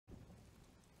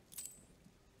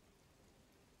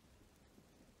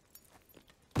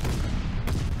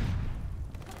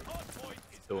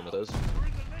Still on the stairs. We're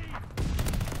in the lead.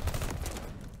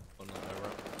 On the way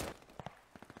around.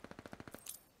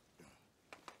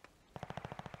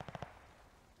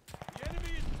 The enemy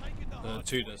is taking the hard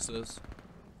Two point. downstairs.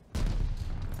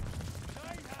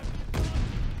 Kane has the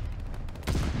advantage.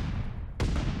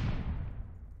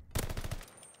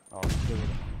 Oh, still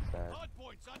downstairs. Hard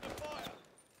points under fire.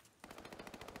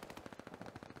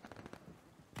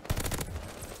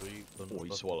 Oh,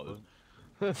 he swallowed.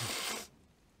 I'm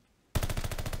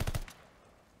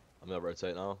gonna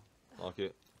rotate now. Mark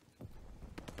it.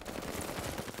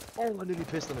 Oh, I nearly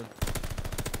pissed on him.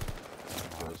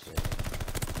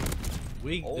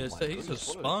 Weak. Oh He's my a goodness,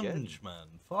 swallowed again. sponge, man.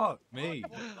 Fuck me.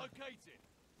 Hard point located.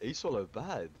 He swallowed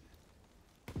bad.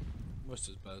 Almost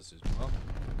as bad as his mum.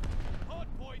 Hard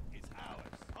point is ours.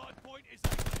 Hard point is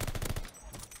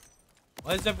active.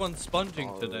 Why is everyone sponging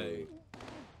Oh. today?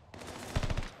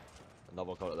 Another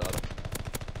one coming at the other.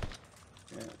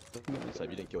 Yeah, definitely. So if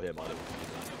you didn't kill him, I Under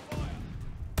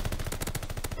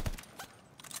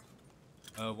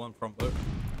fire. One front boat.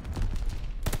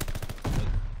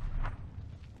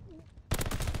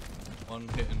 One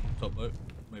hitting top boat,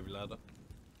 maybe ladder.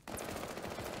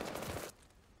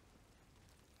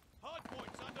 Hard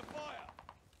points under fire.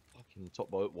 fucking top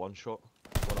boat, one shot.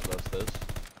 One up those stairs.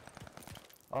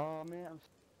 Oh man,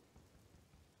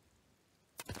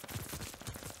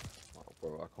 Oh,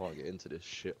 bro, I can't get into this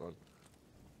shit, man.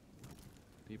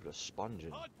 People are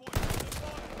sponging. Hard points under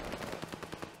fire.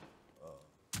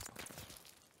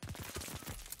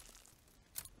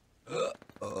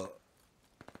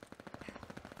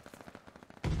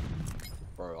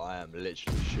 Bro, I am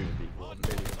literally shooting people a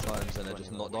million times and they're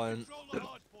just not dying. Control the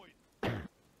hard point.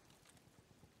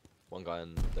 One guy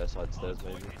on their side stairs,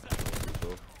 maybe. Hard point is active. Pretty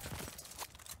sure.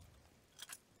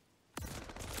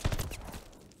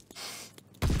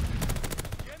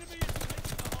 The enemy is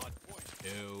taking the hard point.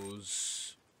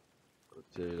 Kills.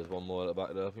 Dude, there's one more at the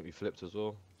back there. I think we flipped as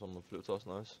well. Someone flipped us,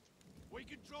 nice. We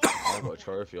control the I hard got a point.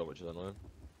 trophy on, which is annoying.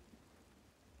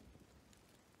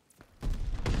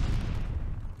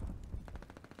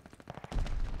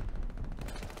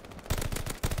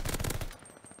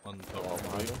 One Oh, top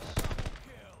behind boat. us.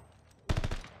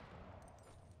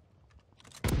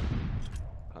 Kill.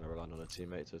 Kind of relying on a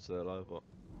teammate to stay alive, but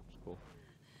it's cool.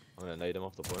 I'm gonna nade him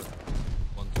off the point.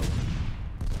 One top.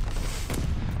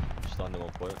 Stun him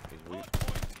on point. He's weak. Hard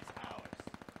point is ours.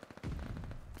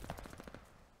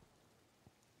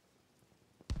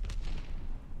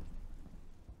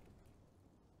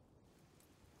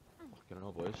 Fucking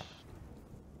hell, boys.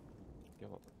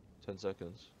 Give up. 10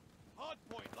 seconds. Hard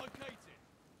point located.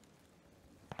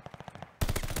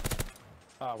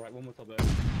 ah right, one more top there.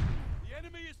 The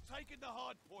enemy is taking the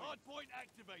hard point. Hard point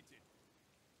activated.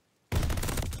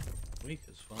 Weak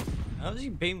as fuck. How does he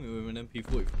beat me with an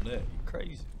MP40 from there? You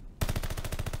crazy.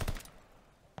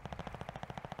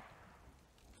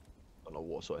 Don't know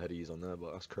what sort of head he's on there,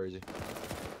 but that's crazy.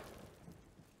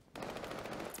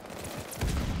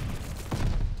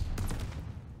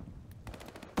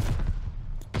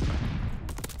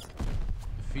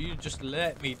 If you just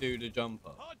let me do the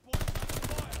jumper. Hard point under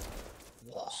fire.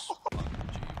 What's fucking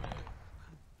G, mate?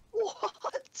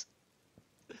 What?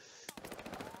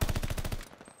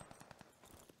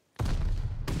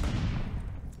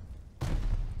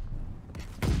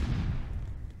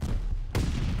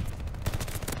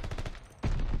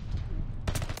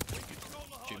 We control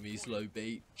the hard Jimmy's point. low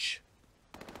beach.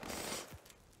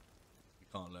 You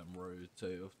can't let him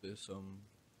rotate off this.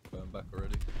 Going back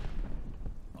already.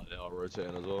 Oh, they are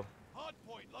rotating as well. Hard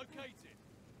point located.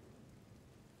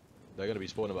 They're gonna be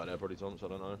spawning back there probably, Tom, so I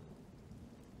don't know.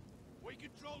 We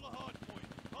control the hard point.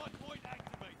 Hard point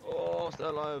activated. Oh, stay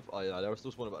alive. Oh yeah, they're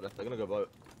still spawning back there. They're gonna go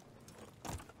boat.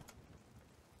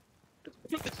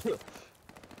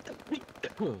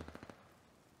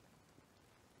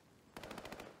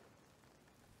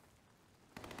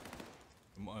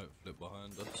 He might flip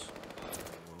behind us.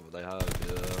 Oh, they have,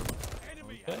 yeah.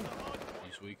 Enemy Okay. has the hard point.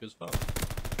 He's weak as fuck.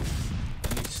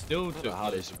 And he still I don't took know how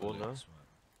they loads of spawn, bullets,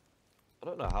 I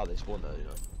don't know how they spawn there, you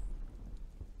know.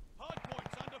 Hard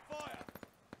points under fire.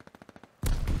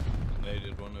 man. They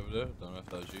did one over there. Don't know if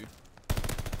that was you.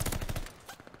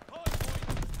 Hard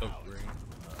point is Top ours. green.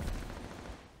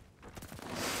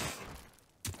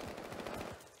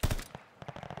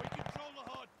 We control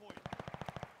the hard point.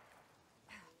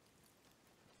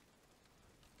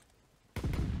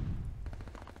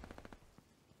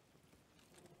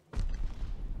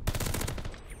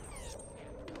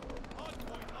 Hard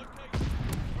point located.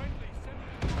 Friendly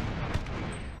sending.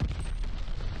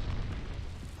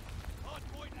 Hard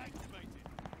point activated.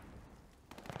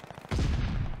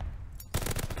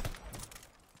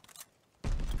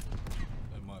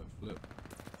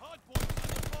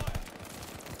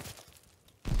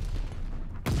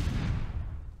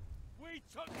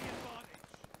 took the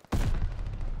advantage.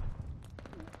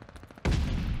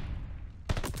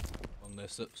 On their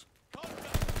steps. Contact at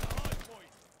the hard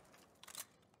point.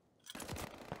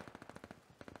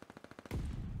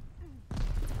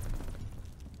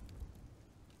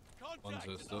 Contact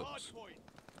their at the hard steps. point.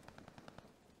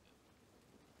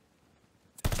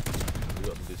 We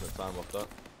got some decent time off that.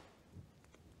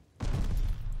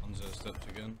 One's their steps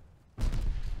again.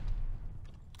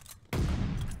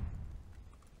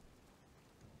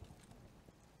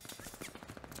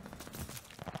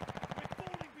 We're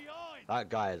falling behind. That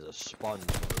guy is a sponge,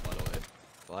 by the way.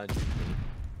 Behind you.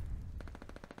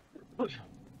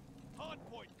 Hard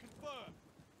point confirmed.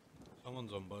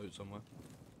 Someone's on boat somewhere.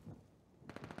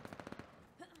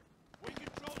 We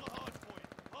control the hard point.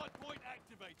 Hard point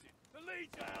activated. The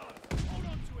lead's ours. Hold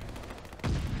on to it.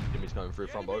 Jimmy's coming through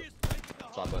The front enemy boat. is taking the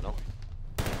Side hard boat now. point.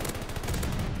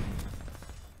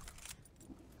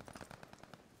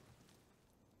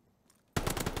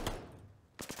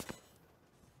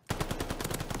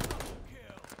 Double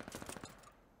kill.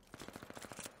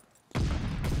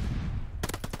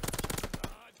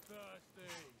 Bloodthirsty.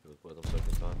 It was worth them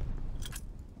second time.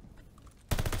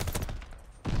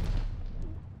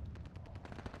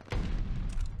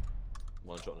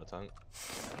 One shot in the tank.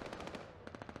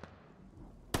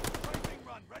 Racing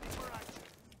run, ready for action.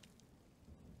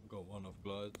 Got one off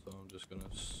glide, so I'm just gonna.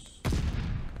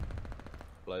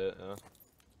 Play it, yeah.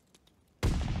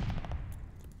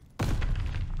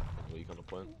 Weak on the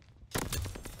point.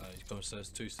 He's coming stairs,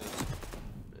 2 stairs.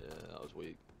 Yeah, that was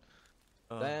weak.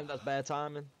 Oh, Damn, that's bad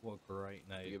timing. what great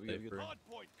nade Give it, they give it. threw. Hard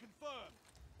point confirmed.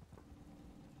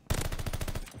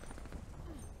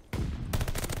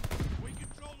 We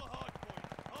control the hard point.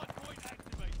 Hard point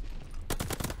activated.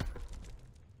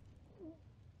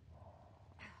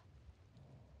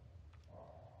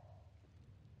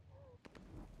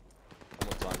 One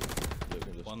more time. You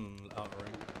can just One outer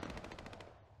ring.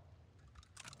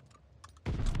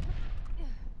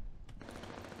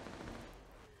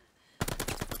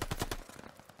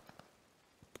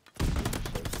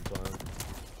 save some time.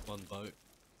 One boat.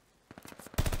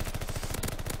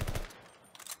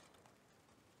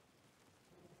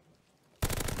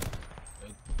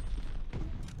 Dead.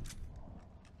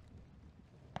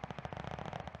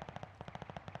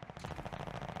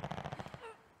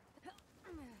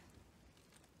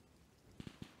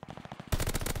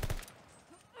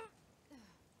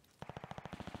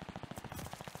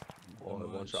 Oh, They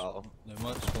one might shot out. They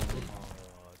might spawn.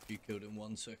 Oh, if you killed him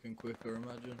 1 second quicker,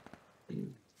 imagine.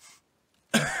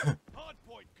 Hard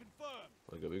point confirmed.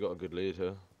 Okay, we got a good lead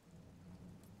here.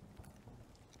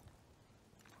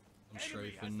 I'm Enemy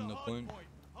strafing has the hard point.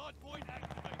 Hard point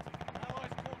activated. Allies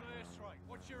call an airstrike.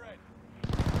 What's your end?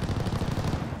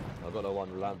 I've got the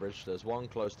one land bridge. There's one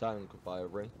close tank by a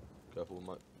ring. Careful, we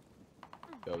might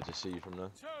be able to see you from there.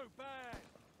 Too bad.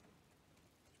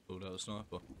 Pulled out a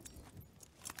sniper.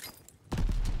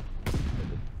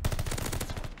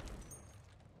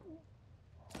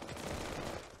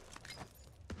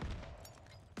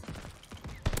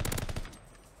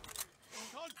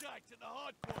 Contact at the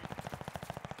hard point.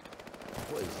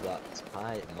 What is that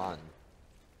tight, man?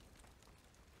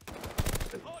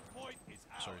 Hard point is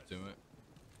ours. Sorry, teammate.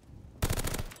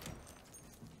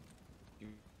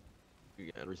 You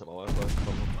get reset my Wi-Fi. Contact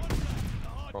at the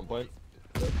hard Front point.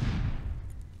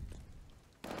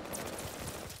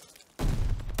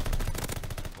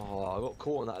 Oh, I got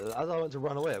caught on that. As I went to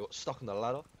run away, I got stuck on the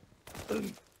ladder.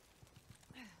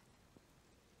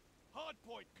 Hard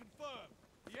point confirmed.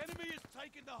 The enemy has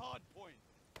taken the hard point.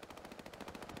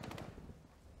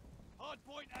 Hard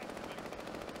point activated.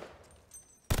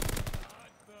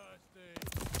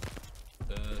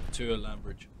 Bloodthirsty. 2 at land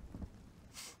bridge.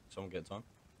 Someone get time.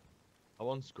 I'm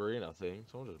on screen, I think.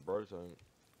 Someone just broke something.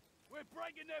 We're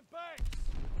breaking their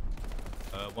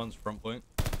backs. One's front point.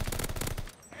 Enemy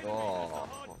has the Oh, hard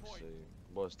fuck's point. sake.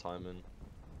 What's timing?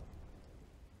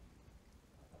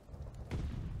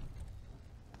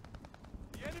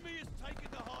 The enemy has taken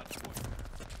the hard point.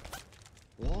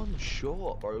 One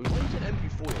shot, bro. Why is an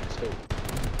MP40 still?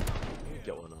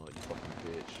 Get one out, you fucking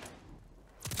bitch.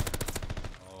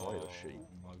 Oh, you're sheep.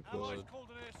 my Allies god. called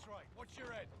an airstrike. What's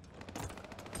your end?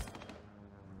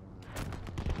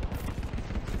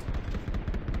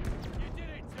 You did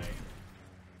it, team.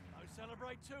 Don't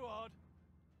celebrate too hard.